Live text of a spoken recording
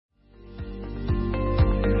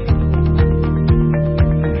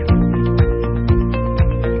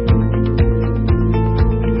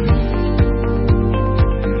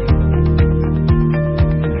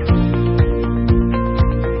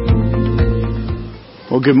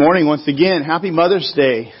Well, good morning once again. Happy Mother's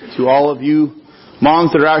Day to all of you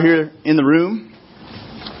moms that are out here in the room.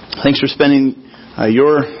 Thanks for spending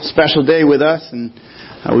your special day with us. And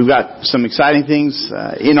we've got some exciting things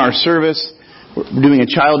in our service. We're doing a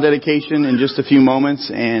child dedication in just a few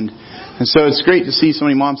moments. And so it's great to see so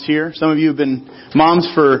many moms here. Some of you have been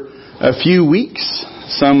moms for a few weeks,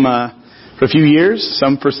 some for a few years,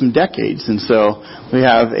 some for some decades. And so we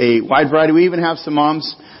have a wide variety. We even have some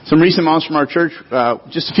recent moms from our church,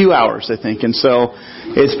 just a few hours, I think. And so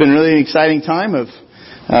it's been really an exciting time of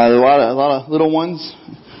a lot of little ones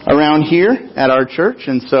around here at our church.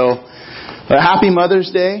 And so happy Mother's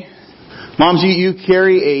Day. Moms, you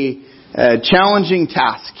carry a challenging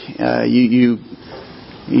task. You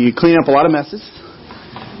clean up a lot of messes,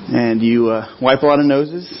 and you wipe a lot of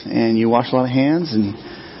noses, and you wash a lot of hands, and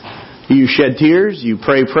you shed tears, you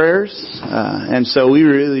pray prayers. And so we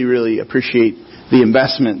really, really appreciate the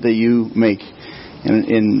investment that you make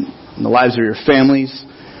in the lives of your families.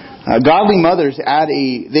 Godly mothers add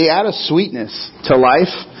a sweetness to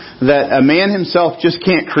life that a man himself just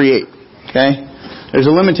can't create. Okay, there's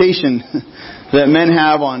a limitation that men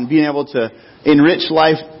have on being able to enrich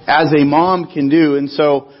life as a mom can do, and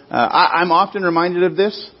so I'm often reminded of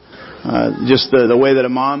this. Just the way that a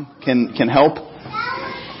mom can help.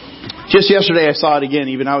 Just yesterday, I saw it again.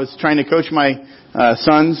 Even I was trying to coach my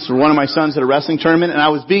one of my sons at a wrestling tournament, and I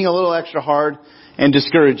was being a little extra hard and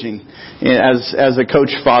discouraging as a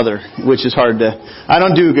coach father, which is hard to. I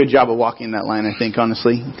don't do a good job of walking that line, I think,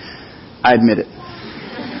 honestly. I admit it.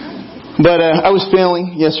 But I was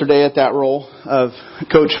failing yesterday at that role of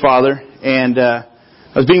coach father, and I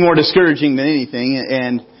was being more discouraging than anything.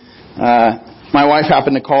 And my wife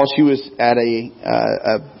happened to call. She was at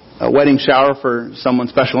a wedding shower for someone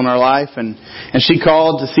special in our life, and she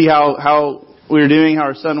called to see how we were doing, how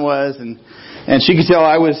our son was, and she could tell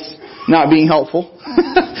I was not being helpful.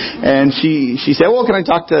 And she said, well, can I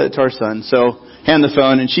talk to our son? So hand the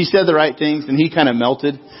phone, and she said the right things, and he kind of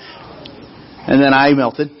melted. And then I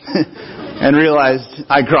melted and realized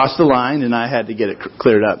I crossed the line, and I had to get it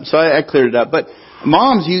cleared up. So I cleared it up. But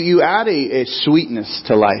moms, you add a sweetness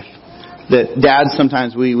to life that dads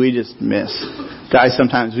sometimes we just miss. Guys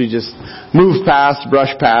sometimes we just move past,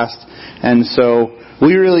 brush past. And so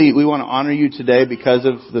we want to honor you today because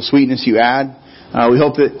of the sweetness you add. We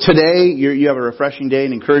hope that today you have a refreshing day,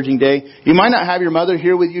 an encouraging day. You might not have your mother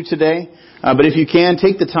here with you today, but if you can,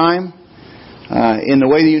 take the time in the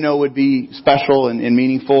way that you know would be special and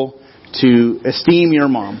meaningful to esteem your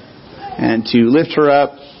mom and to lift her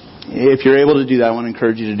up. If you're able to do that, I want to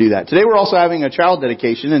encourage you to do that. Today we're also having a child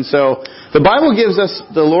dedication, and so the Bible gives us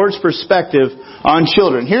the Lord's perspective on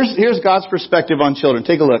children. Here's God's perspective on children.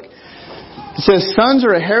 Take a look. It says, sons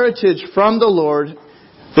are a heritage from the Lord.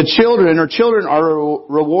 The children are a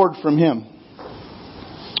reward from Him.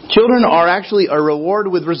 Children are actually a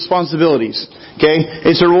reward with responsibilities. Okay?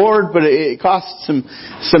 It's a reward, but it costs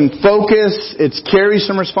some focus. It carries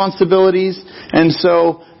some responsibilities. And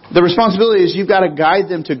so the responsibility is you've got to guide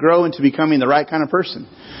them to grow into becoming the right kind of person.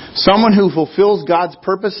 Someone who fulfills God's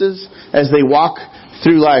purposes as they walk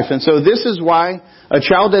through life. And so this is why a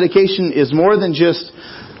child dedication is more than just,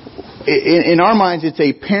 in our minds, it's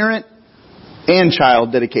a parent and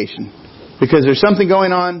child dedication. Because there's something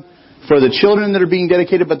going on for the children that are being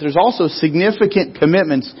dedicated, but there's also significant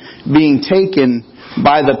commitments being taken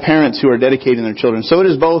by the parents who are dedicating their children. So it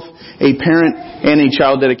is both a parent and a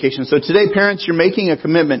child dedication. So today, parents, you're making a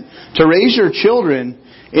commitment to raise your children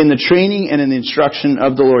in the training and in the instruction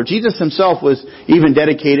of the Lord. Jesus Himself was even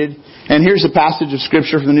dedicated. And here's a passage of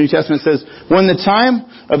Scripture from the New Testament. It says, when the time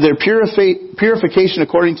of their purification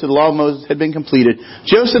according to the law of Moses had been completed,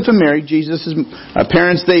 Joseph and Mary, Jesus'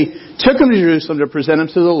 parents, they took Him to Jerusalem to present Him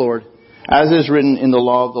to the Lord, as is written in the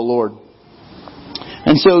law of the Lord.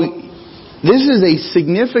 And so this is a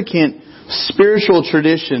significant spiritual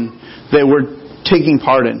tradition that we're taking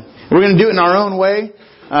part in. We're going to do it in our own way,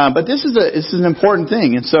 but this is an important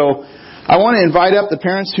thing. And so I want to invite up the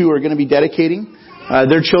parents who are going to be dedicating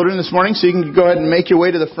their children this morning, so you can go ahead and make your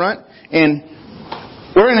way to the front. And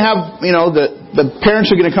we're going to have, the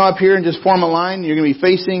parents are going to come up here and just form a line. You're going to be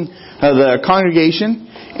facing the congregation,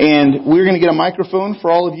 and we're going to get a microphone for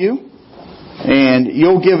all of you. And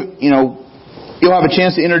you'll have a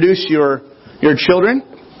chance to introduce your children.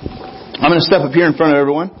 I'm going to step up here in front of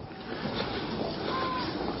everyone.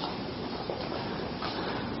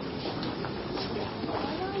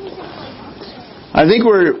 I think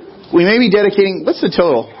we may be dedicating, what's the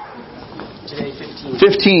total? Today,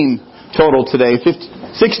 15 total today.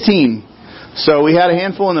 16. So we had a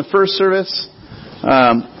handful in the first service.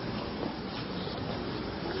 And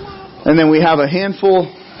then we have a handful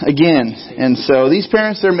again. And so these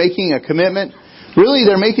parents, they're making a commitment. Really,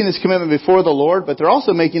 they're making this commitment before the Lord, but they're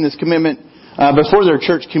also making this commitment before their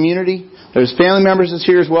church community. There's family members that's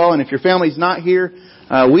here as well, and if your family's not here,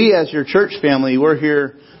 we as your church family, we're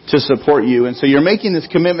here to support you. And so you're making this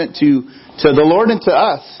commitment to the Lord and to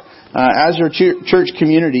us as your church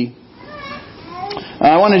community.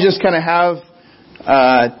 I want to just kind of have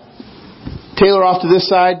Taylor off to this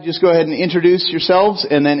side. Just go ahead and introduce yourselves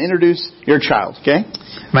and then introduce your child, okay?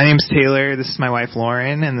 My name's Taylor. This is my wife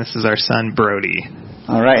Lauren, and this is our son Brody.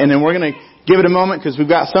 All right, and then we're going to give it a moment because we've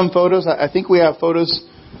got some photos. I think we have photos.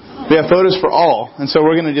 We have photos for all, and so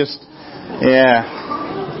we're going to just,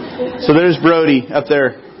 So there's Brody up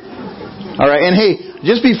there. All right, and hey,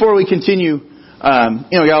 just before we continue, we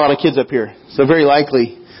got a lot of kids up here, so very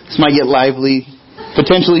likely this might get lively,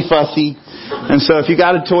 potentially fussy. And so if you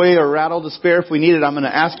got a toy or rattle to spare, if we need it, I'm going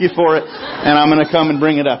to ask you for it, and I'm going to come and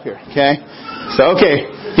bring it up here, okay? So, okay,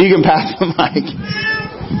 you can pass the mic.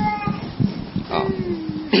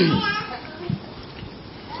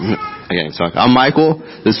 Okay, so I'm Michael.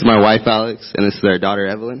 This is my wife, Alex, and this is our daughter,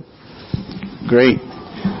 Evelyn. Great.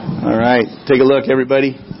 All right, take a look,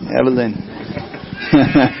 everybody. Evelyn.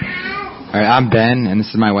 All right, I'm Ben, and this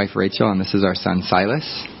is my wife, Rachel, and this is our son,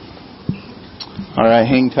 Silas. All right,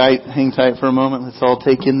 hang tight for a moment. Let's all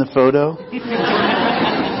take in the photo.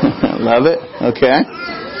 Love it. Okay.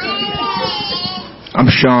 I'm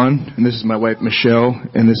Sean, and this is my wife, Michelle,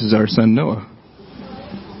 and this is our son, Noah.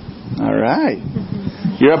 All right.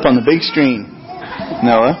 You're up on the big screen,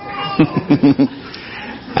 Noah.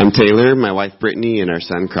 I'm Taylor, my wife, Brittany, and our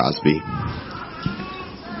son, Crosby.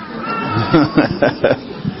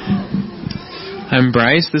 I'm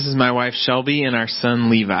Bryce. This is my wife Shelby, and our son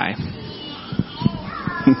Levi.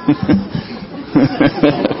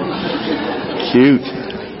 Cute.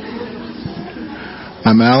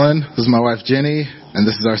 I'm Alan. This is my wife, Jenny, and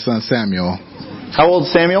this is our son, Samuel. How old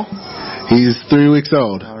is Samuel? He's 3 weeks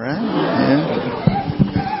old. All right. Yeah.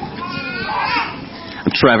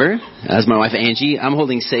 I'm Trevor. That's my wife, Angie. I'm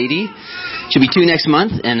holding Sadie. She'll be 2 next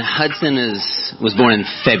month, and Hudson was born in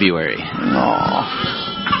February. Aww.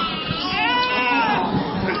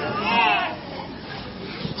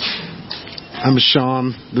 I'm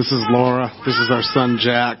Sean. This is Laura. This is our son,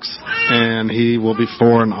 Jax, and he will be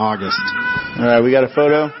 4 in August. All right, we got a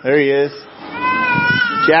photo. There he is.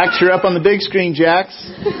 Jax, you're up on the big screen, Jax.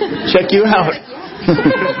 Check you out.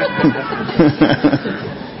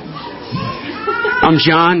 I'm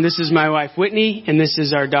John. This is my wife, Whitney, and this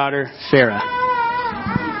is our daughter, Farah.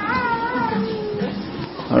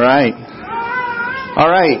 All right. All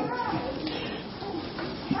right.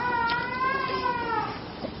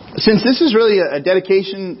 Since this is really a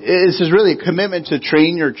dedication, this is really a commitment to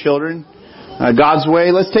train your children God's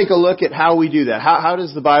way, let's take a look at how we do that. How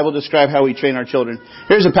does the Bible describe how we train our children?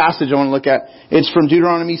 Here's a passage I want to look at. It's from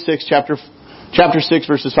Deuteronomy 6, chapter 6,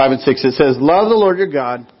 verses 5 and 6. It says, "Love the Lord your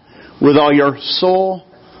God with all your soul,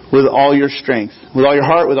 with all your strength, with all your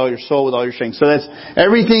heart, with all your soul, with all your strength." So that's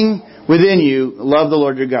everything within you. Love the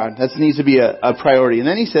Lord your God. That needs to be a priority. And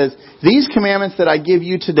then he says, "These commandments that I give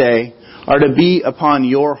you today are to be upon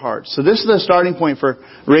your hearts." So this is the starting point for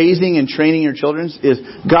raising and training your children, is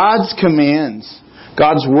God's commands,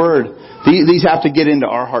 God's Word. These have to get into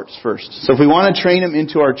our hearts first. So if we want to train them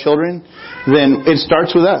into our children, then it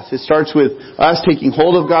starts with us. It starts with us taking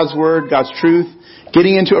hold of God's Word, God's truth,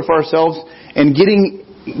 getting into it for ourselves, and getting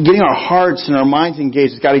our hearts and our minds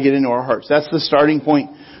engaged. It's got to get into our hearts. That's the starting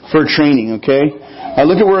point for training, okay?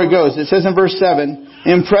 Look at where it goes. It says in verse 7,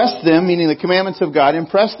 "Impress them," meaning the commandments of God,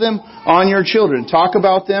 "impress them on your children." Talk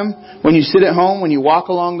about them when you sit at home, when you walk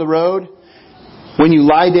along the road, when you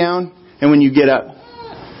lie down, and when you get up.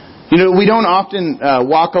 You know, we don't often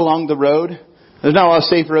walk along the road. There's not a lot of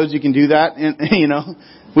safe roads you can do that,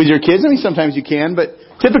 with your kids. I mean, sometimes you can, but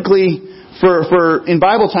typically for in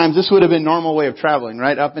Bible times, this would have been normal way of traveling,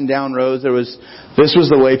 right? Up and down roads. This was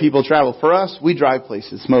the way people travel. For us, we drive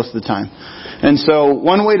places most of the time. And so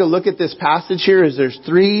one way to look at this passage here is there's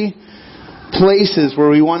 3 places where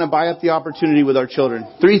we want to buy up the opportunity with our children.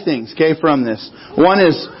 3 things, okay, from this. One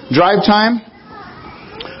is drive time,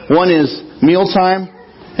 one is meal time,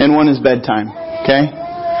 and one is bedtime, okay?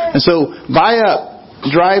 And so buy up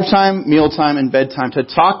drive time, meal time, and bedtime to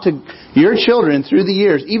talk to your children through the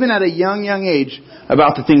years, even at a young age,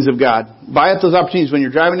 about the things of God. Buy up those opportunities when you're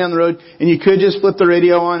driving down the road, and you could just flip the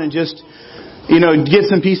radio on and just, get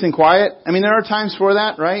some peace and quiet. I mean, there are times for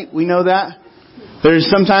that, right? We know that. There's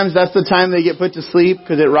sometimes that's the time they get put to sleep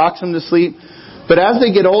because it rocks them to sleep. But as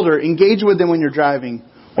they get older, engage with them when you're driving.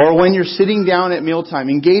 Or when you're sitting down at mealtime,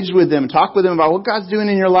 engage with them. Talk with them about what God's doing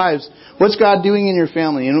in your lives. What's God doing in your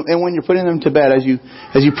family? And when you're putting them to bed, as you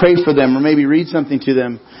pray for them or maybe read something to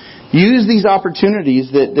them, use these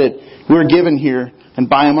opportunities that we're given here and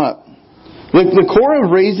buy them up. The core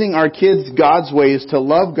of raising our kids God's way is to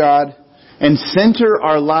love God and center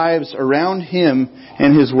our lives around Him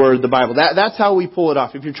and His Word, the Bible. That's how we pull it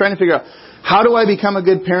off. If you're trying to figure out, how do I become a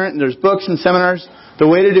good parent? And there's books and seminars. The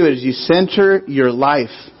way to do it is you center your life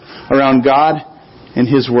around God and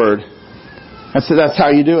His Word. That's how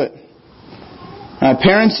you do it.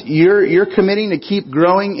 Parents, you're committing to keep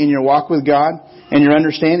growing in your walk with God and your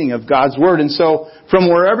understanding of God's Word. And so, from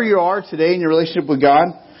wherever you are today in your relationship with God,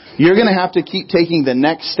 you're going to have to keep taking the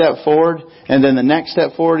next step forward, and then the next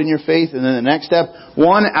step forward in your faith, and then the next step,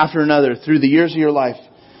 one after another, through the years of your life.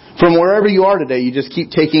 From wherever you are today, you just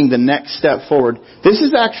keep taking the next step forward. This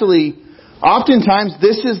is actually, oftentimes,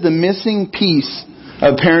 this is the missing piece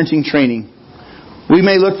of parenting training. We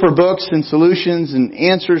may look for books and solutions and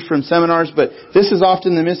answers from seminars, but this is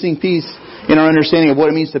often the missing piece in our understanding of what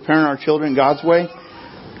it means to parent our children God's way.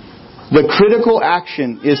 The critical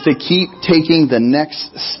action is to keep taking the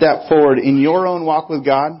next step forward in your own walk with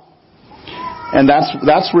God. And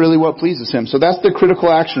that's really what pleases Him. So that's the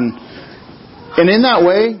critical action. And in that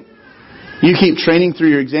way, you keep training through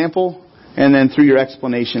your example and then through your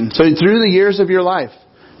explanation. So through the years of your life,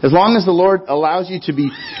 as long as the Lord allows you to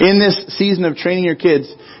be in this season of training your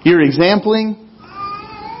kids, you're exempling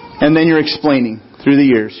and then you're explaining through the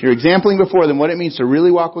years. You're exempling before them what it means to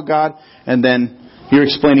really walk with God, and then you're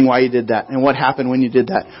explaining why you did that and what happened when you did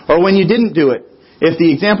that. Or when you didn't do it. If the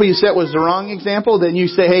example you set was the wrong example, then you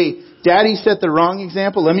say, hey, Daddy set the wrong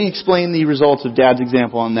example. Let me explain the results of Dad's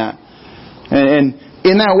example on that. And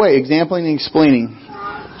in that way, exempling and explaining,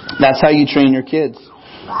 that's how you train your kids.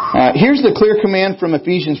 Here's the clear command from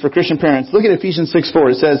Ephesians for Christian parents. Look at Ephesians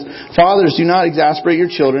 6:4. It says, Fathers, do not exasperate your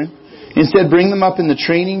children. Instead, bring them up in the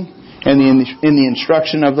training and in the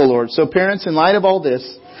instruction of the Lord. So parents, in light of all this,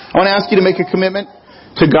 I want to ask you to make a commitment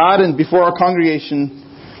to God and before our congregation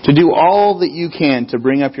to do all that you can to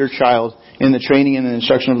bring up your child in the training and the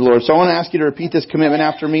instruction of the Lord. So I want to ask you to repeat this commitment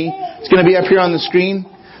after me. It's going to be up here on the screen.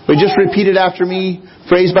 But just repeat it after me,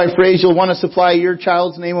 phrase by phrase. You'll want to supply your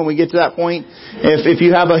child's name when we get to that point. If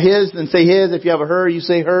you have a his, then say his. If you have a her, you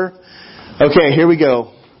say her. Okay, here we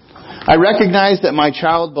go. I recognize that my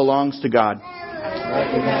child belongs to God.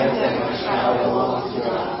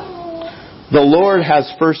 The Lord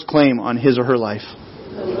has first claim on his or her life.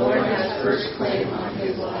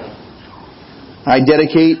 I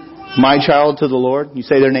dedicate my child to the Lord. You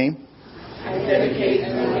say their name.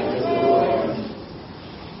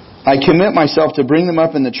 I commit myself to bring them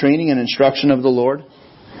up in the training and instruction of the Lord.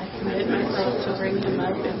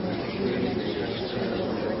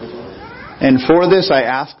 And for this I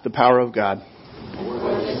ask the power of God.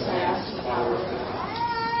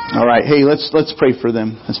 All right, hey, let's pray for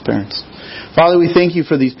them as parents. Father, we thank you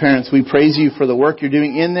for these parents. We praise you for the work you're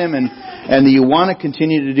doing in them and that you want to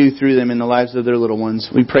continue to do through them in the lives of their little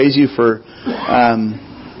ones. We praise you for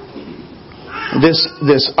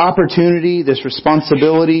this opportunity, this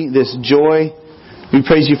responsibility, this joy. We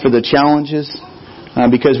praise you for the challenges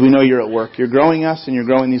because we know you're at work. You're growing us and you're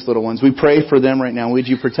growing these little ones. We pray for them right now. Would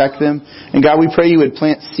you protect them? And God, we pray you would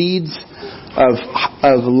plant seeds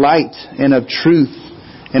of light and of truth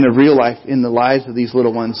and of real life in the lives of these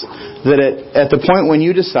little ones. That at the point when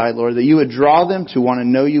you decide, Lord, that you would draw them to want to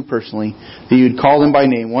know you personally, that you would call them by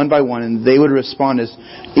name, one by one, and they would respond as,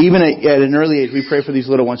 even at an early age, we pray for these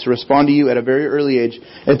little ones to respond to you at a very early age,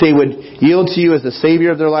 that they would yield to you as the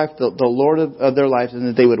Savior of their life, the Lord of their lives, and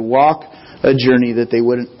that they would walk a journey that they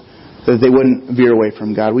wouldn't veer away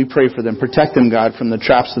from, God. We pray for them. Protect them, God, from the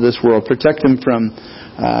traps of this world. Protect them from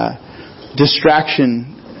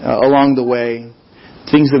distraction along the way.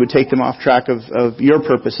 Things that would take them off track of your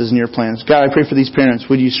purposes and your plans. God, I pray for these parents.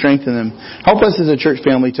 Would you strengthen them? Help us as a church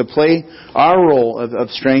family to play our role of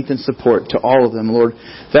strength and support to all of them, Lord.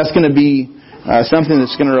 That's going to be something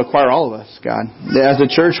that's going to require all of us, God. As a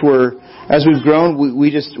church, as we've grown,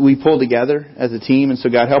 we pull together as a team. And so,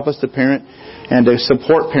 God, help us to parent and to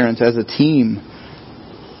support parents as a team.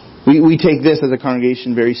 We take this as a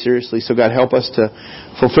congregation very seriously. So, God, help us to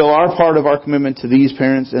fulfill our part of our commitment to these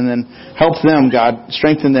parents and then help them, God,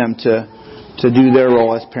 strengthen them to do their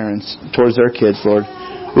role as parents towards their kids, Lord.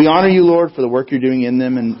 We honor you, Lord, for the work you're doing in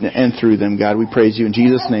them and through them, God. We praise you in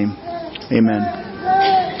Jesus' name. Amen.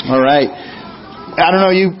 All right. I don't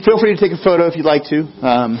know, you feel free to take a photo if you'd like to.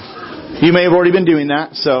 You may have already been doing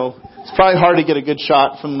that, so it's probably hard to get a good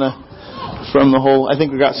shot from the whole. I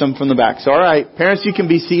think we got some from the back. So, all right, parents, you can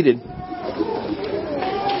be seated.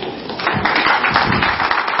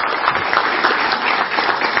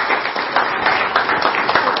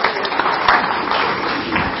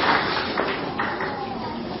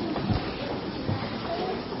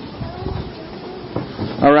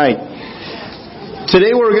 All right.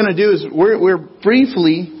 Today what we're going to do is we're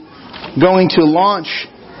briefly going to launch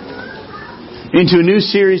into a new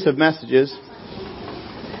series of messages.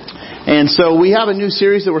 And so we have a new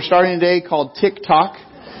series that we're starting today called TikTok.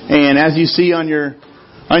 And as you see on your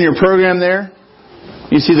program there,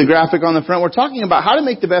 you see the graphic on the front. We're talking about how to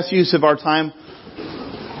make the best use of our time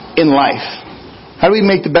in life. How do we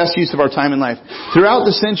make the best use of our time in life? Throughout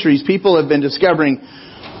the centuries, people have been discovering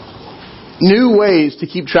new ways to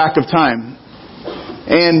keep track of time.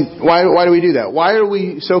 And why do we do that? Why are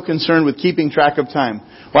we so concerned with keeping track of time?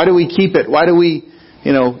 Why do we keep it? Why do we,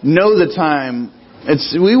 know the time?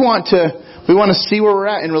 We want to see where we're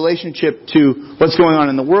at in relationship to what's going on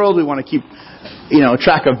in the world. We want to keep,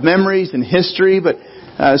 track of memories and history. But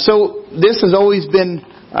so this has always been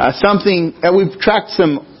something that we've tracked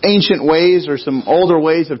some ancient ways or some older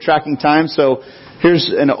ways of tracking time. So here's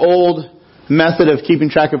an old method of keeping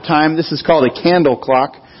track of time. This is called a candle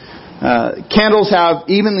clock. Candles have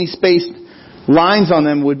evenly spaced lines on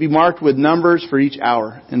them, would be marked with numbers for each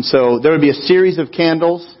hour. And so there would be a series of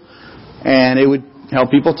candles, and it would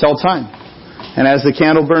help people tell time. And as the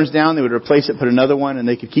candle burns down, they would replace it, put another one, and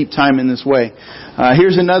they could keep time in this way.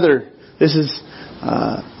 Here's another. This is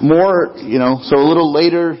more, so a little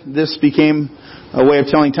later, this became a way of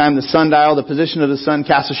telling time. The sundial, the position of the sun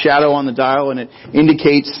casts a shadow on the dial, and it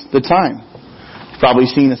indicates the time. You've probably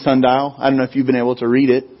seen a sundial. I don't know if you've been able to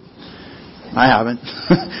read it. I haven't.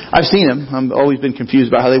 I've seen them. I've always been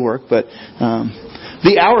confused about how they work. But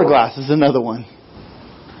the hourglass is another one.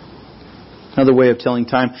 Another way of telling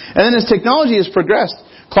time. And then as technology has progressed,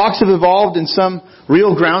 clocks have evolved, and some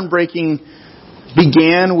real groundbreaking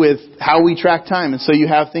began with how we track time. And so you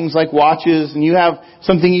have things like watches, and you have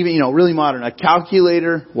something even, really modern, a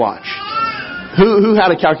calculator watch. Who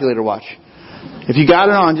had a calculator watch? If you got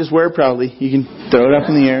it on, just wear it proudly. You can throw it up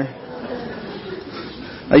in the air.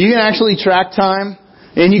 You can actually track time,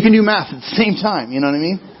 and you can do math at the same time, you know what I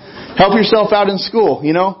mean? Help yourself out in school,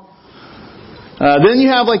 Then you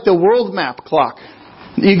have like the world map clock.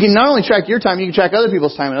 You can not only track your time, you can track other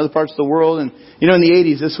people's time in other parts of the world. And, in the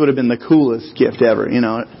 80s, this would have been the coolest gift ever,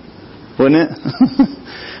 wouldn't it?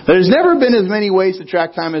 There's never been as many ways to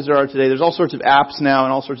track time as there are today. There's all sorts of apps now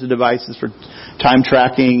and all sorts of devices for time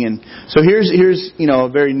tracking. And so here's a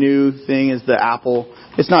very new thing is the Apple.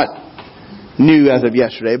 It's not new as of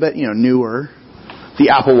yesterday, but, newer. The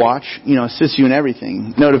Apple Watch, assists you in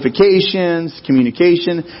everything. Notifications,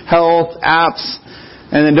 communication, health, apps.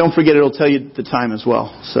 And then don't forget it'll tell you the time as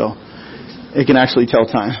well. So it can actually tell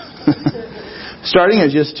time. Starting at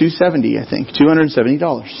just $270, I think. $270.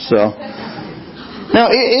 So now,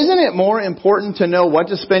 isn't it more important to know what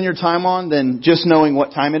to spend your time on than just knowing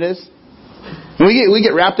what time it is? We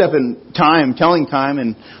get wrapped up in time, telling time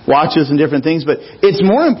and watches and different things, but it's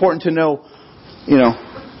more important to know,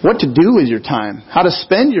 what to do with your time, how to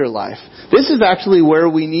spend your life. This is actually where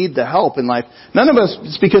we need the help in life.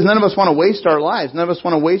 It's because none of us want to waste our lives. None of us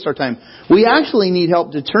want to waste our time. We actually need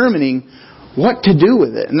help determining what to do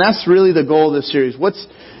with it. And that's really the goal of this series. We're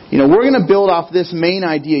going to build off this main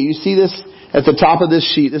idea. You see this at the top of this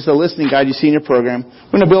sheet. This is a listening guide you see in your program.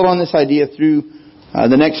 We're going to build on this idea through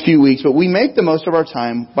the next few weeks. But we make the most of our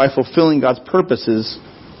time by fulfilling God's purposes,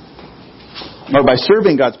 or by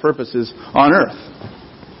serving God's purposes on earth.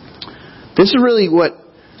 This is really what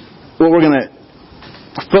we're going to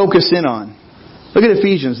focus in on. Look at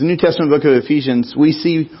Ephesians, the New Testament book of Ephesians. We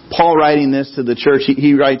see Paul writing this to the church.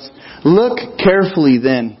 He writes, "Look carefully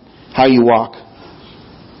then how you walk,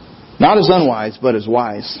 not as unwise, but as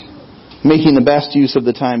wise, making the best use of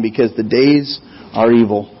the time, because the days are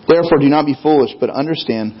evil. Therefore do not be foolish, but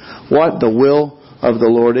understand what the will of the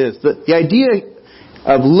Lord is." The idea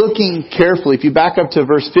of looking carefully, if you back up to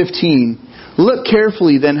verse 15, look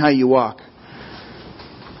carefully then how you walk.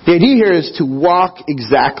 The idea here is to walk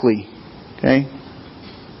exactly. Okay?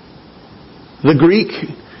 The Greek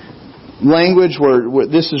language, where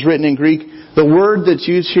this is written in Greek, the word that's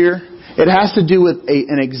used here, it has to do with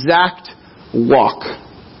an exact walk.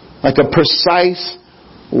 Like a precise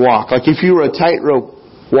walk. Like if you were a tightrope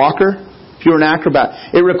walker, if you were an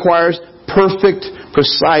acrobat, it requires perfect,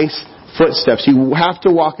 precise footsteps. You have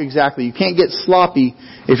to walk exactly. You can't get sloppy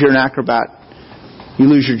if you're an acrobat. You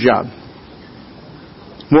lose your job.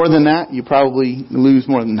 More than that, you probably lose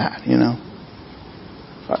more than that,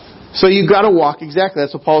 So you've got to walk exactly.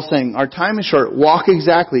 That's what Paul's saying. Our time is short. Walk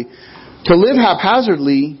exactly. To live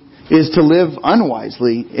haphazardly is to live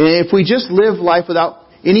unwisely. If we just live life without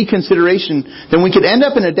any consideration, then we could end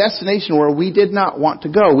up in a destination where we did not want to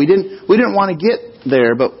go. We didn't want to get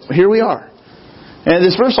there, but here we are. And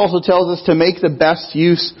this verse also tells us to make the best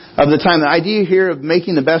use of the time. The idea here of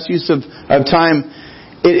making the best use of time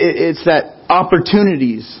it's that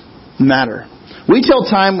opportunities matter. We tell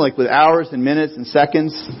time like with hours and minutes and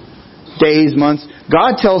seconds, days, months.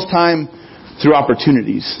 God tells time through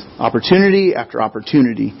opportunities. Opportunity after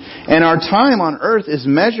opportunity. And our time on earth is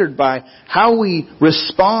measured by how we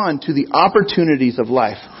respond to the opportunities of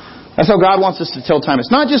life. That's how God wants us to tell time.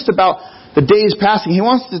 It's not just about the days passing. He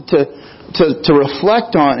wants to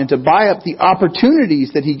reflect on and to buy up the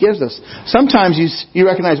opportunities that He gives us. Sometimes you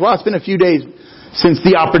recognize, wow, it's been a few days since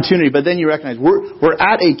the opportunity, but then you recognize we're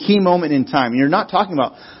at a key moment in time. You're not talking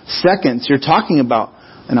about seconds. You're talking about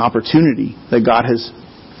an opportunity that God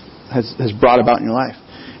has brought about in your life.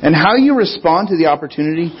 And how you respond to the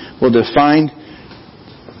opportunity will define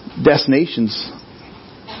destinations.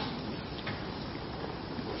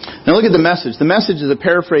 Now look at the message. The message is a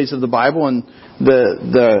paraphrase of the Bible, and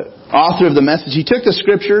the author of the message, he took the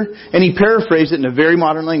scripture and he paraphrased it in a very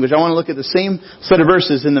modern language. I want to look at the same set of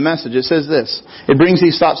verses in the message. It says this. It brings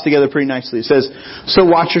these thoughts together pretty nicely. It says, so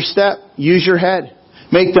watch your step, use your head,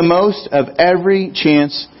 make the most of every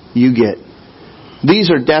chance you get. These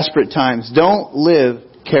are desperate times. Don't live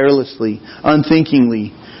carelessly,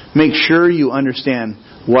 unthinkingly. Make sure you understand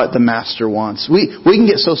what the Master wants. We can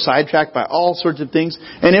get so sidetracked by all sorts of things,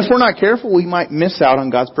 and if we're not careful, we might miss out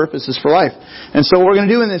on God's purposes for life. And so what we're going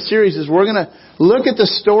to do in this series is we're going to look at the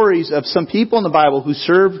stories of some people in the Bible who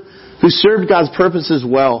served God's purposes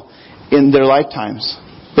well in their lifetimes.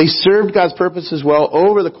 They served God's purposes well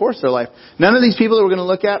over the course of their life. None of these people that we're going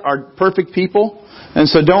to look at are perfect people, and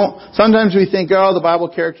so sometimes we think, oh, the Bible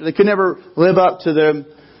character, they could never live up to them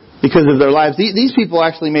because of their lives. These people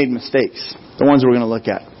actually made mistakes. The ones we're going to look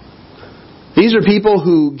at. These are people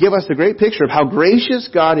who give us a great picture of how gracious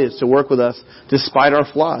God is to work with us despite our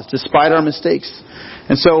flaws, despite our mistakes.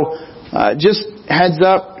 And so, just heads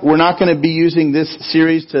up, we're not going to be using this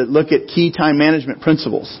series to look at key time management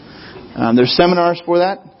principles. There's seminars for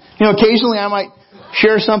that. Occasionally I might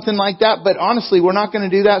share something like that, but honestly, we're not going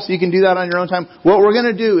to do that, so you can do that on your own time. What we're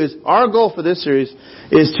going to do is, our goal for this series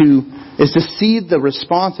is to see the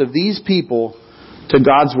response of these people to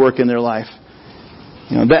God's work in their life.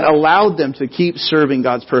 That allowed them to keep serving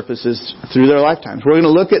God's purposes through their lifetimes. We're going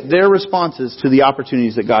to look at their responses to the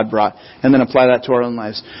opportunities that God brought and then apply that to our own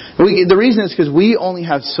lives. The reason is because we only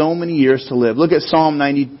have so many years to live. Look at Psalm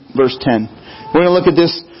 90, verse 10. We're going to look at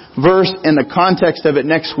this verse in the context of it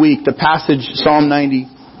next week, the passage, Psalm 90.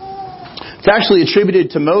 It's actually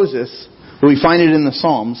attributed to Moses, but we find it in the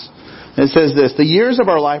Psalms. And it says this, the years of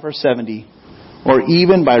our life are 70, or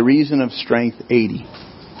even by reason of strength, 80.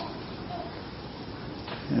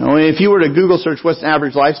 If you were to Google search what's an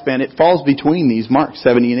average lifespan, it falls between these marks,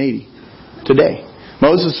 70 and 80, today.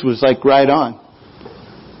 Moses was like right on.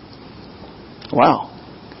 Wow.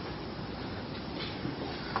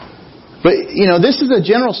 But, this is a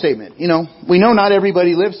general statement. We know not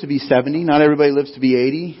everybody lives to be 70, not everybody lives to be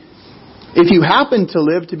 80. If you happen to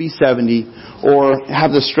live to be 70 or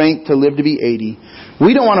have the strength to live to be 80,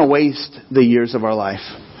 we don't want to waste the years of our life.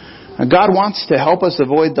 God wants to help us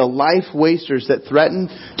avoid the life wasters that threaten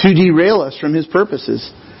to derail us from His purposes.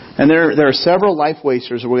 And there are several life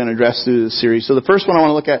wasters that we're going to address through this series. So the first one I want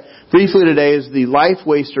to look at briefly today is the life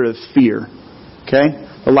waster of fear. Okay?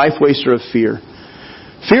 The life waster of fear.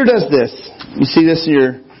 Fear does this. You see this in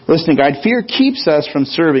your listening guide. Fear keeps us from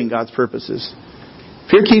serving God's purposes.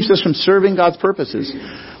 Fear keeps us from serving God's purposes.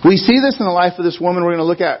 We see this in the life of this woman we're going to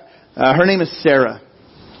look at. Her name is Sarah.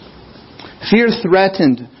 Fear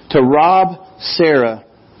threatened to rob Sarah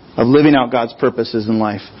of living out God's purposes in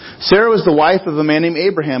life. Sarah was the wife of a man named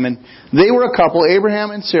Abraham, and they were a couple,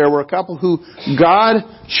 Abraham and Sarah were a couple who God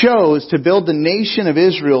chose to build the nation of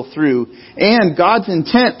Israel through. And God's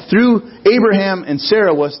intent through Abraham and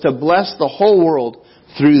Sarah was to bless the whole world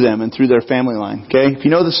through them and through their family line. Okay? If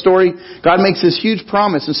you know the story, God makes this huge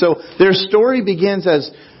promise. And so their story begins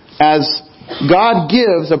as God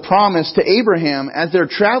gives a promise to Abraham as they're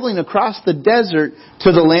traveling across the desert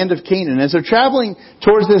to the land of Canaan. As they're traveling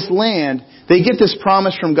towards this land, they get this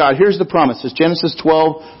promise from God. Here's the promise. It's Genesis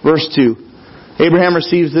 12, verse 2. Abraham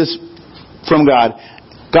receives this from God.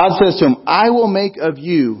 God says to him, I will make of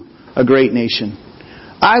you a great nation.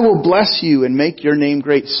 I will bless you and make your name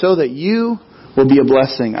great so that you will be a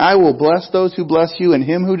blessing. I will bless those who bless you, and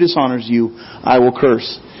him who dishonors you I will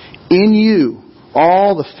curse. In you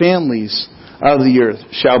all the families of the earth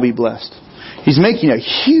shall be blessed. He's making a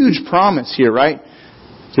huge promise here, right?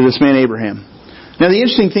 To this man Abraham. Now the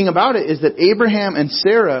interesting thing about it is that Abraham and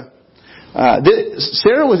Sarah,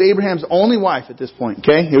 Sarah was Abraham's only wife at this point,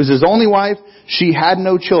 okay? It was his only wife. She had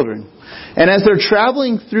no children. And as they're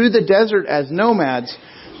traveling through the desert as nomads,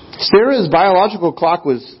 Sarah's biological clock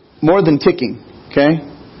was more than ticking, okay?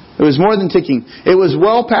 It was more than ticking. It was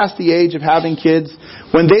well past the age of having kids.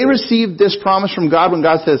 When they received this promise from God, when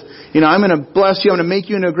God says, I'm going to bless you, I'm going to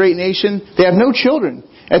make you into a great nation, they have no children.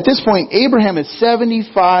 At this point, Abraham is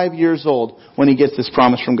 75 years old when he gets this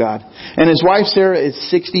promise from God. And his wife Sarah is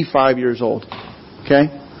 65 years old. Okay?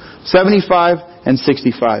 75 and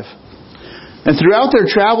 65. And throughout their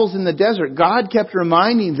travels in the desert, God kept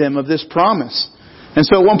reminding them of this promise. And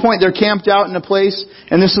so at one point they're camped out in a place,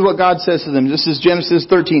 and this is what God says to them. This is Genesis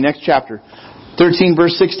 13, next chapter. 13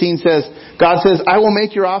 verse 16 says, God says, I will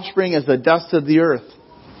make your offspring as the dust of the earth,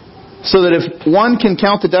 so that if one can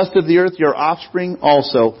count the dust of the earth, your offspring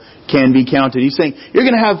also can be counted. He's saying, you're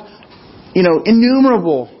going to have,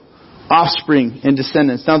 innumerable offspring and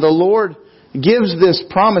descendants. Now the Lord gives this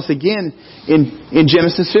promise again in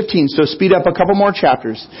Genesis 15. So speed up a couple more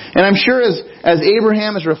chapters. And I'm sure as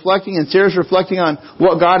Abraham is reflecting and Sarah's reflecting on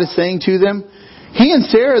what God is saying to them, he and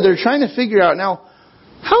Sarah, they're trying to figure out now,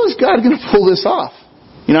 how is God going to pull this off?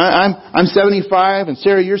 I'm 75 and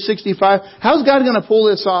Sarah, you're 65. How's God going to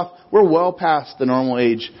pull this off? We're well past the normal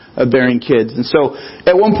age of bearing kids. And so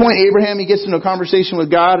at one point, Abraham, he gets into a conversation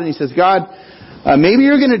with God and he says, God, maybe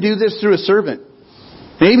you're going to do this through a servant.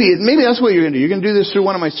 Maybe that's what you're going to do. You're going to do this through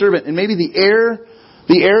one of my servants. And maybe the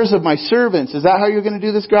heirs of my servants. Is that how you're going to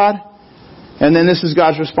do this, God? And then this is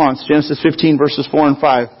God's response. Genesis 15 verses 4 and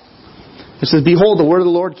 5. It says, behold, the word of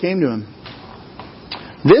the Lord came to him.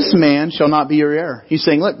 This man shall not be your heir. He's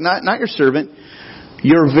saying, look, not your servant.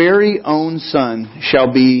 Your very own son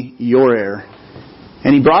shall be your heir.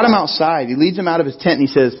 And he brought him outside. He leads him out of his tent and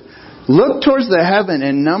he says, look towards the heaven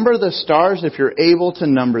and number the stars if you're able to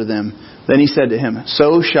number them. Then he said to him,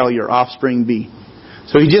 so shall your offspring be.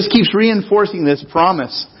 So he just keeps reinforcing this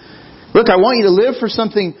promise. Look, I want you to live for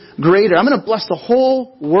something greater. I'm going to bless the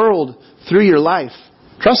whole world through your life.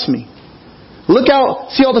 Trust me. Look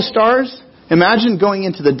out. See all the stars? Imagine going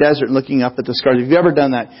into the desert and looking up at the stars. If you've ever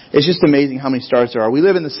done that, it's just amazing how many stars there are. We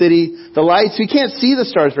live in the city. The lights, we can't see the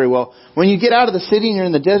stars very well. When you get out of the city and you're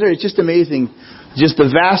in the desert, it's just amazing. Just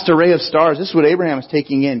the vast array of stars. This is what Abraham is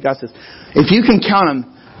taking in. God says, if you can count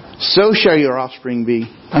them, so shall your offspring be.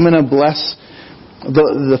 I'm going to bless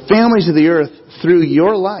the families of the earth through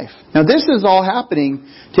your life. Now this is all happening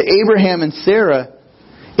to Abraham and Sarah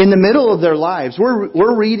in the middle of their lives.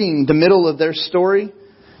 We're reading the middle of their story.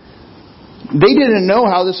 They didn't know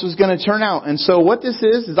how this was going to turn out. And so what this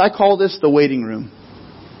is I call this the waiting room.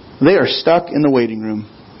 They are stuck in the waiting room.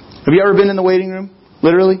 Have you ever been in the waiting room?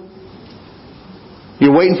 Literally?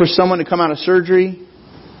 You're waiting for someone to come out of surgery.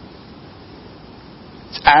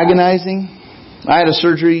 It's agonizing. I had a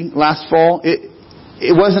surgery last fall.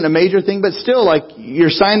 It wasn't a major thing, but still, like, you're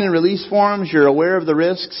signing release forms, you're aware of the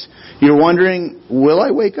risks, you're wondering, will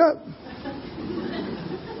I wake up?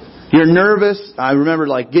 You're nervous. I remember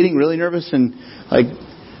getting really nervous and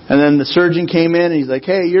then the surgeon came in and he's like,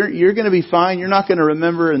 hey, you're going to be fine. You're not going to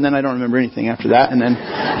remember. And then I don't remember anything after that. And then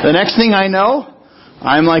the next thing I know,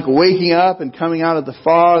 I'm waking up and coming out of the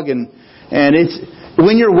fog and it's,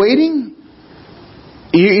 when you're waiting,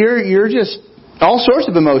 you're just all sorts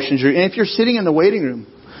of emotions. And if you're sitting in the waiting room,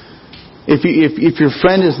 if your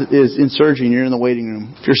friend is in surgery and you're in the waiting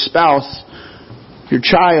room, if your spouse, your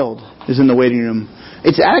child is in the waiting room,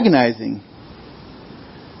 it's agonizing.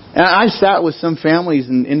 And I sat with some families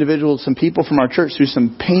and individuals, some people from our church through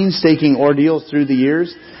some painstaking ordeals through the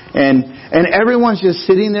years. And everyone's just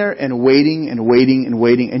sitting there and waiting and waiting and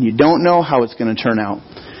waiting. And you don't know how it's going to turn out.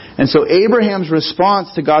 And so Abraham's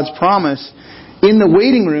response to God's promise in the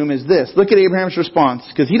waiting room is this. Look at Abraham's response.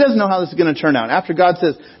 Because he doesn't know how this is going to turn out. After God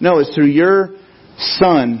says, no, it's through your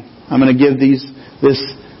son. I'm going to give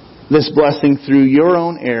this blessing through your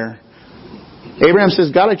own heir. Abraham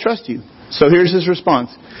says, God, I trust you. So here's his response.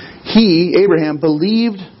 Abraham,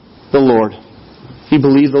 believed the Lord. He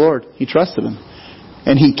believed the Lord. He trusted him.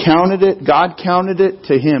 And God counted it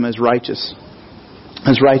to him as righteousness.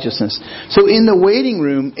 So in the waiting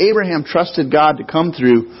room, Abraham trusted God to come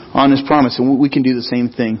through on his promise. And we can do the same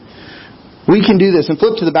thing. We can do this. And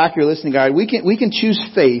flip to the back of your listening guide. We can choose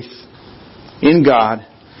faith in God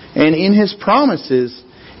and in his promises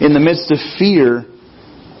in the midst of fear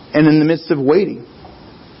and in the midst of waiting.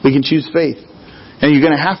 We can choose faith. And you're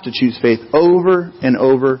going to have to choose faith over and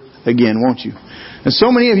over again, won't you? And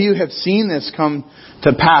so many of you have seen this come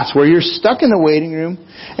to pass, where you're stuck in the waiting room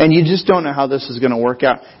and you just don't know how this is going to work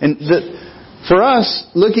out. And for us,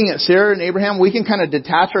 looking at Sarah and Abraham, we can kind of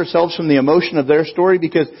detach ourselves from the emotion of their story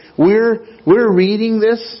because we're reading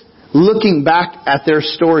this, looking back at their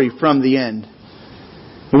story from the end.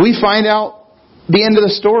 And we find out the end of the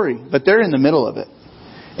story, but they're in the middle of it.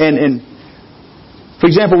 And for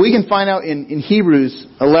example, we can find out in Hebrews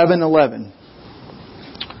 11:11.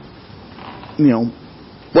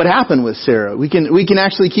 what happened with Sarah. We can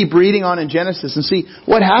actually keep reading on in Genesis and see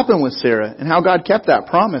what happened with Sarah and how God kept that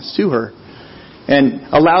promise to her and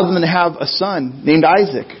allowed them to have a son named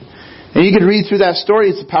Isaac. And you could read through that story.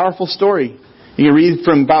 It's a powerful story. You can read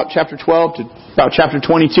from about chapter 12 to about chapter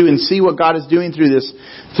 22 and see what God is doing through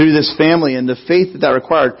this family and the faith that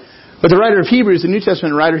required. But the writer of Hebrews, the New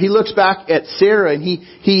Testament writer, he looks back at Sarah and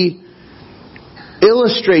he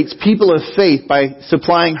illustrates people of faith by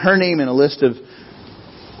supplying her name in a list of,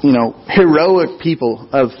 heroic people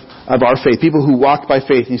of our faith, people who walked by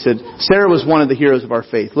faith. And he said, Sarah was one of the heroes of our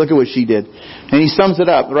faith. Look at what she did. And he sums it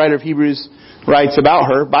up. The writer of Hebrews writes about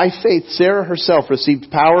her, by faith, Sarah herself received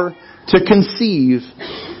power to conceive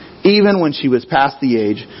even when she was past the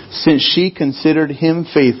age, since she considered him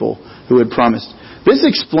faithful who had promised. This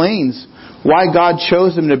explains why God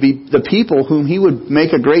chose them to be the people whom he would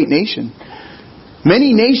make a great nation.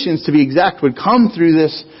 Many nations, to be exact, would come through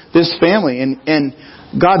this family, and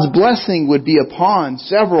God's blessing would be upon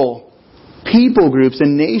several people groups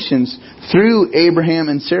and nations through Abraham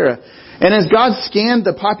and Sarah. And as God scanned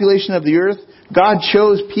the population of the earth, God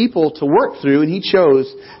chose people to work through, and he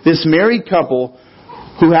chose this married couple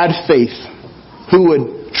who had faith, who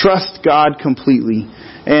would trust God completely.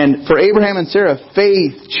 And for Abraham and Sarah,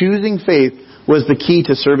 choosing faith, was the key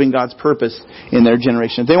to serving God's purpose in their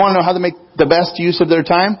generation. If they want to know how to make the best use of their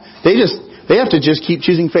time, they have to just keep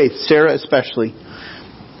choosing faith, Sarah especially.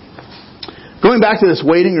 Going back to this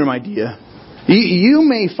waiting room idea, you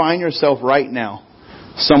may find yourself right now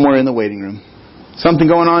somewhere in the waiting room. Something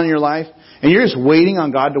going on in your life, and you're just waiting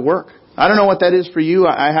on God to work. I don't know what that is for you.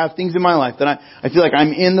 I have things in my life that I feel like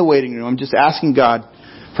I'm in the waiting room. I'm just asking God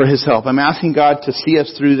for his help. I'm asking God to see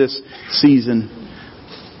us through this season.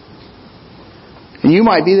 And you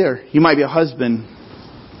might be there. You might be a husband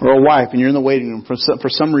or a wife, and you're in the waiting room for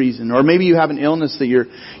some reason. Or maybe you have an illness that you're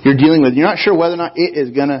dealing with. You're not sure whether or not it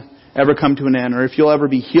is going to ever come to an end, or if you'll ever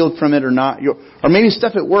be healed from it or not. Or maybe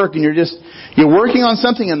stuff at work, and you're working on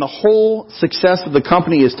something, and the whole success of the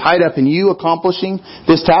company is tied up in you accomplishing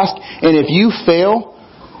this task. And if you fail,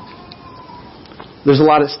 there's a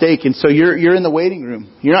lot at stake. And so you're in the waiting room.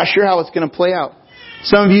 You're not sure how it's going to play out.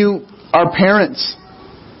 Some of you are parents,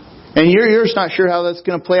 and you're just not sure how that's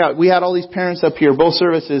going to play out. We had all these parents up here, both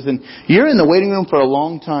services, and you're in the waiting room for a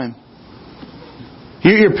long time.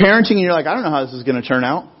 You're parenting, and you're like, I don't know how this is going to turn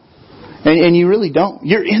out. And you really don't.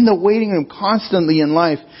 You're in the waiting room constantly in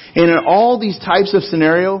life. And in all these types of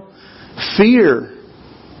scenario, fear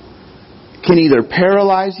can either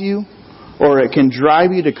paralyze you or it can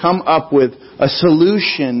drive you to come up with a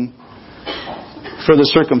solution for the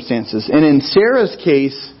circumstances. And in Sarah's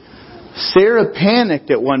case, Sarah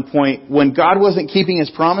panicked at one point when God wasn't keeping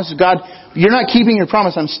his promise. God, you're not keeping your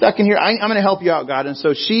promise. I'm stuck in here. I'm going to help you out, God. And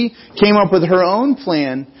so she came up with her own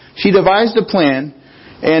plan. She devised a plan.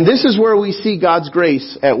 And this is where we see God's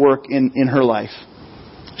grace at work in her life.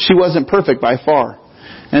 She wasn't perfect by far.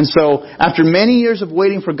 And so after many years of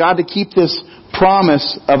waiting for God to keep this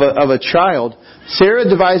promise of a child, Sarah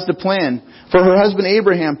devised a plan for her husband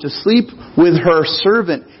Abraham to sleep with her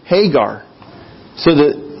servant Hagar so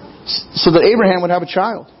that Abraham would have a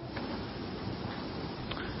child.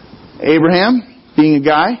 Abraham, being a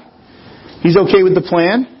guy, he's okay with the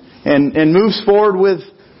plan and moves forward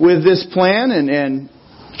with this plan, and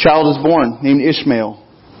a child is born named Ishmael.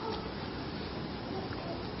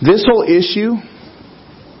 This whole issue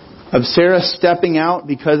of Sarah stepping out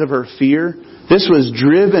because of her fear, this was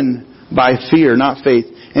driven by fear, not faith.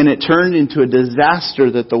 And it turned into a disaster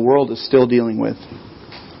that the world is still dealing with.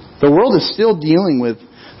 The world is still dealing with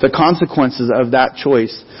the consequences of that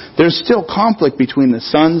choice. There's still conflict between the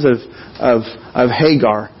sons of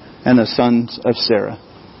Hagar and the sons of Sarah.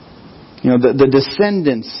 The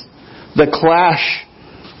descendants, the clash.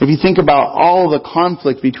 If you think about all the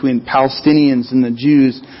conflict between Palestinians and the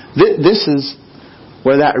Jews, this is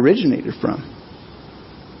where that originated from.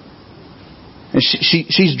 And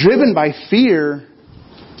she's driven by fear.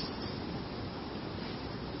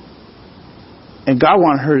 And God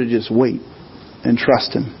wanted her to just wait and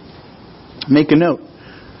trust him. Make a note.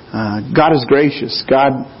 God is gracious.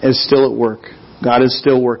 God is still at work. God is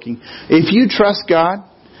still working. If you trust God,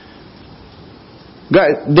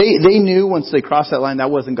 they knew once they crossed that line that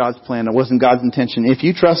wasn't God's plan. That wasn't God's intention. If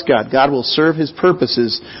you trust God, God will serve his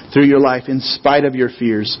purposes through your life in spite of your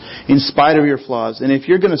fears, in spite of your flaws. And if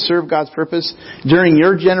you're going to serve God's purpose during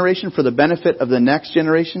your generation for the benefit of the next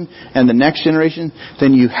generation and the next generation,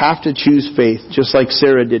 then you have to choose faith, just like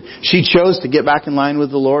Sarah did. She chose to get back in line with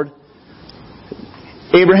the Lord.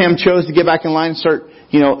 Abraham chose to get back in line and start,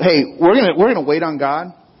 hey, we're going to wait on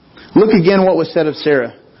God. Look again what was said of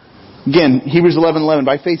Sarah. Again, Hebrews 11:11.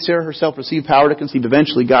 By faith, Sarah herself received power to conceive.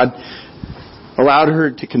 Eventually, God allowed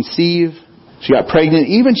her to conceive. She got pregnant.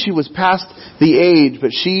 Even she was past the age,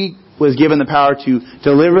 but she was given the power to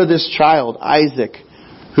deliver this child, Isaac,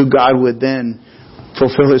 who God would then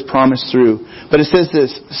fulfill His promise through. But it says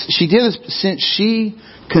this, she did this since she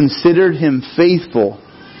considered Him faithful.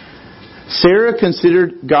 Sarah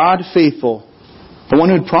considered God faithful, the one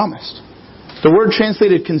who had promised. The word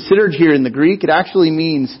translated considered here in the Greek, it actually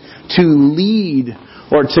means to lead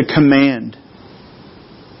or to command.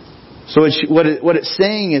 So what it's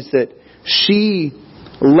saying is that she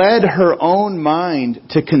led her own mind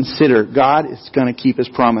to consider God is going to keep His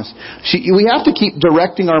promise. We have to keep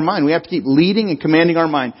directing our mind. We have to keep leading and commanding our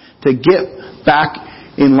mind to get back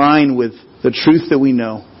in line with the truth that we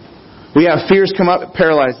know. We have fears come up, it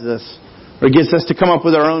paralyzes us. Or gets us to come up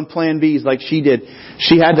with our own plan Bs like she did.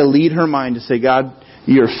 She had to lead her mind to say, God,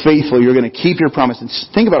 you're faithful. You're going to keep your promise. And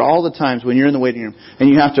think about all the times when you're in the waiting room and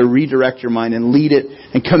you have to redirect your mind and lead it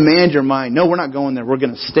and command your mind. No, we're not going there. We're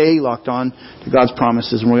going to stay locked on to God's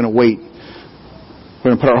promises and we're going to wait. We're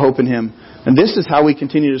going to put our hope in Him. And this is how we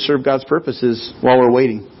continue to serve God's purposes while we're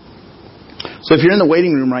waiting. So if you're in the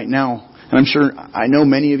waiting room right now, and I know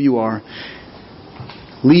many of you are,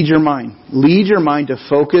 lead your mind. Lead your mind to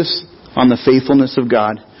focus on the faithfulness of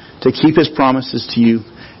God, to keep His promises to you,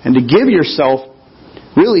 and to give yourself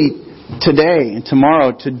really today and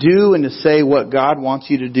tomorrow to do and to say what God wants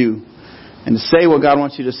you to do, and to say what God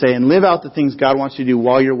wants you to say, and live out the things God wants you to do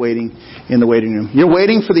while you're waiting in the waiting room. You're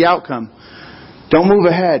waiting for the outcome. Don't move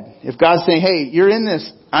ahead. If God's saying, hey, you're in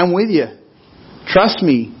this, I'm with you. Trust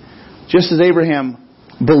me. Just as Abraham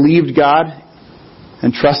believed God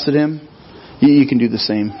and trusted Him, you can do the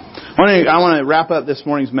same. I want to wrap up this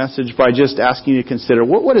morning's message by just asking you to consider,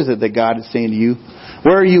 what is it that God is saying to you?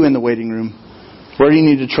 Where are you in the waiting room? Where do you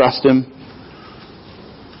need to trust Him?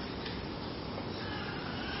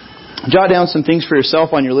 Jot down some things for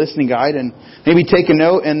yourself on your listening guide and maybe take a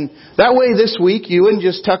note. And that way this week you wouldn't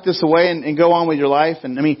just tuck this away and go on with your life.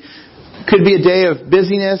 And it could be a day of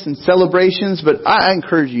busyness and celebrations, but I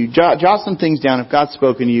encourage you, jot some things down if God's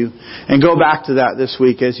spoken to you and go back to that this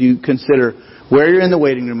week as you consider where you're in the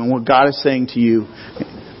waiting room and what God is saying to you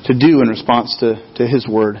to do in response to His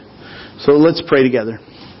Word. So let's pray together.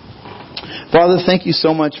 Father, thank you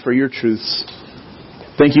so much for your truths.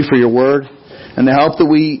 Thank you for your Word and the help that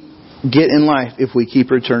we get in life if we keep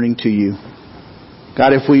returning to you.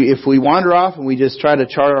 God, if we wander off and we just try to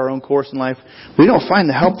chart our own course in life, we don't find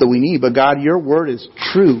the help that we need. But God, your Word is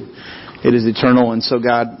true. It is eternal. And so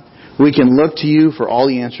God, we can look to you for all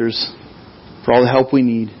the answers, for all the help we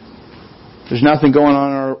need. There's nothing going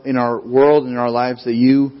on in our world and in our lives that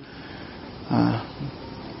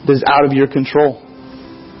is out of your control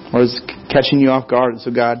or is catching you off guard. And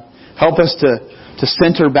so God, help us to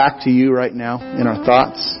center back to you right now in our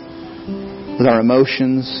thoughts, with our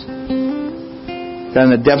emotions.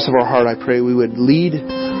 God, in the depths of our heart, I pray we would lead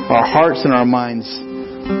our hearts and our minds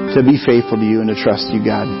to be faithful to you and to trust you,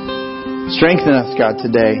 God. Strengthen us, God,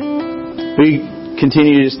 today. We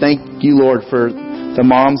continue to just thank you, Lord, for the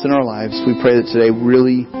moms in our lives. We pray that today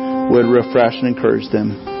really would refresh and encourage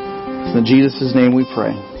them. In Jesus' name we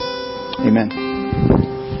pray. Amen.